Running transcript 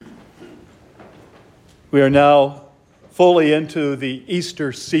We are now fully into the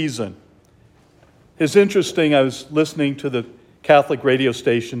Easter season. It's interesting, I was listening to the Catholic radio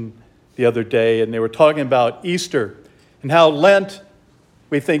station the other day, and they were talking about Easter and how Lent,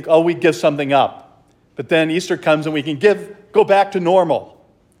 we think, we give something up. But then Easter comes and we can go back to normal.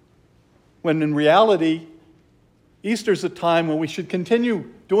 When in reality, Easter's a time when we should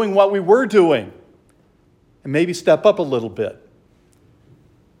continue doing what we were doing and maybe step up a little bit.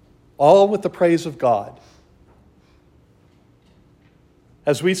 All with the praise of God.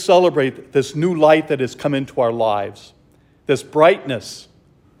 As we celebrate this new light that has come into our lives, this brightness,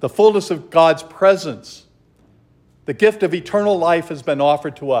 the fullness of God's presence, the gift of eternal life has been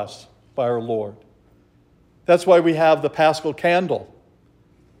offered to us by our Lord. That's why we have the Paschal candle,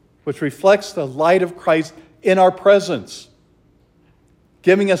 which reflects the light of Christ in our presence,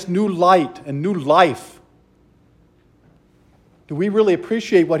 giving us new light and new life. Do we really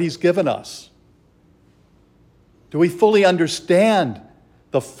appreciate what He's given us? Do we fully understand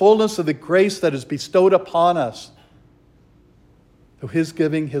the fullness of the grace that is bestowed upon us through His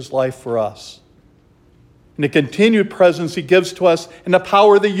giving His life for us? And the continued presence He gives to us in the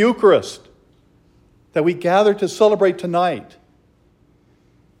power of the Eucharist that we gather to celebrate tonight.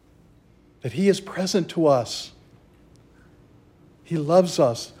 That He is present to us. He loves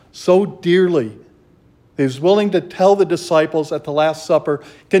us so dearly. He was willing to tell the disciples at the Last Supper,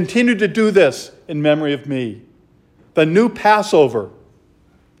 continue to do this in memory of me. The new Passover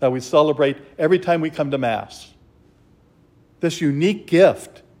that we celebrate every time we come to Mass. This unique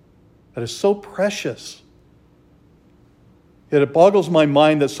gift that is so precious. Yet it boggles my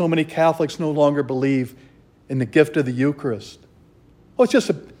mind that so many Catholics no longer believe in the gift of the Eucharist. It's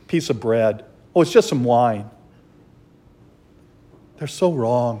just a piece of bread. It's just some wine. They're so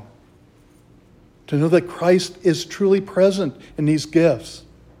wrong. To know that Christ is truly present in these gifts,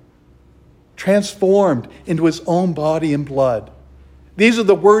 transformed into His own body and blood. These are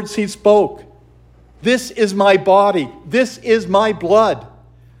the words He spoke. This is my body. This is my blood.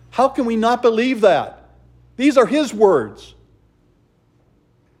 How can we not believe that? These are His words.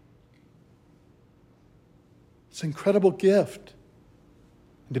 It's an incredible gift.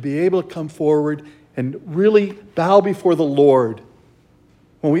 And to be able to come forward and really bow before the Lord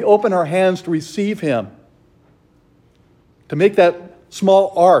when we open our hands to receive Him, to make that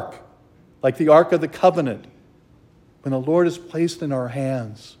small ark, like the Ark of the Covenant, when the Lord is placed in our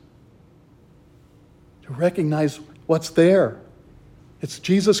hands, to recognize what's there. It's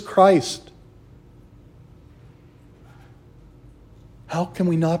Jesus Christ. How can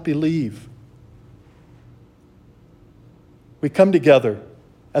we not believe? We come together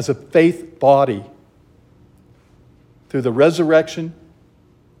as a faith body through the resurrection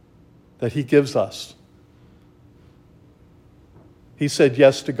that He gives us. He said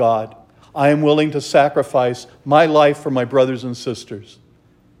yes to God. I am willing to sacrifice my life for my brothers and sisters,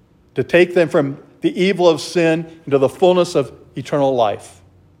 to take them from the evil of sin into the fullness of eternal life.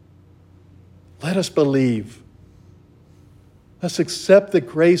 Let us believe. Let's accept the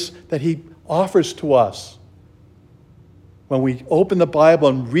grace that He offers to us when we open the Bible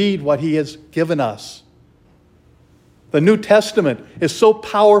and read what He has given us. The New Testament is so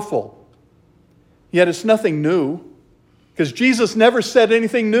powerful. Yet it's nothing new, because Jesus never said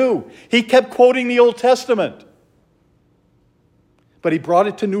anything new. He kept quoting the Old Testament, but He brought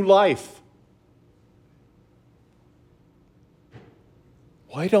it to new life.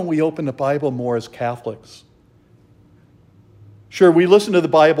 Why don't we open the Bible more as Catholics? Sure, we listen to the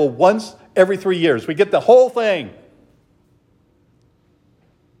Bible once every 3 years. We get the whole thing.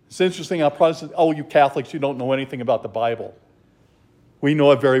 It's interesting how Protestants, you Catholics, you don't know anything about the Bible. We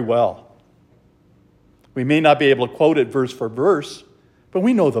know it very well. We may not be able to quote it verse for verse, but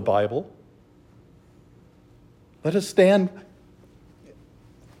we know the Bible. Let us stand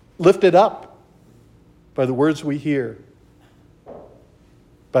lifted up by the words we hear,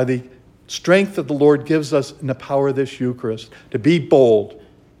 by the strength that the Lord gives us in the power of this Eucharist, to be bold,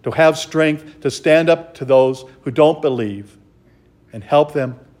 to have strength to stand up to those who don't believe and help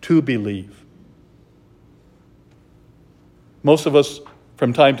them to believe. Most of us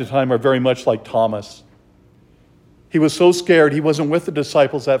from time to time are very much like Thomas. He was so scared he wasn't with the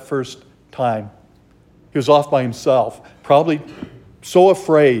disciples that first time. He was off by himself, probably so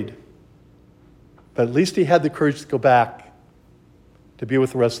afraid. But at least he had the courage to go back to be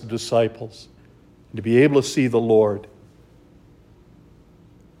with the rest of the disciples and to be able to see the Lord.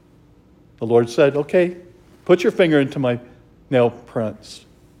 The Lord said, okay, put your finger into my nail prints.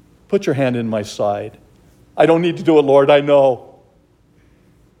 Put your hand in my side. I don't need to do it, Lord, I know.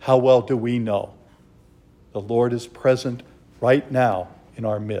 How well do we know? The Lord is present right now in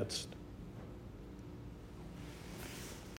our midst.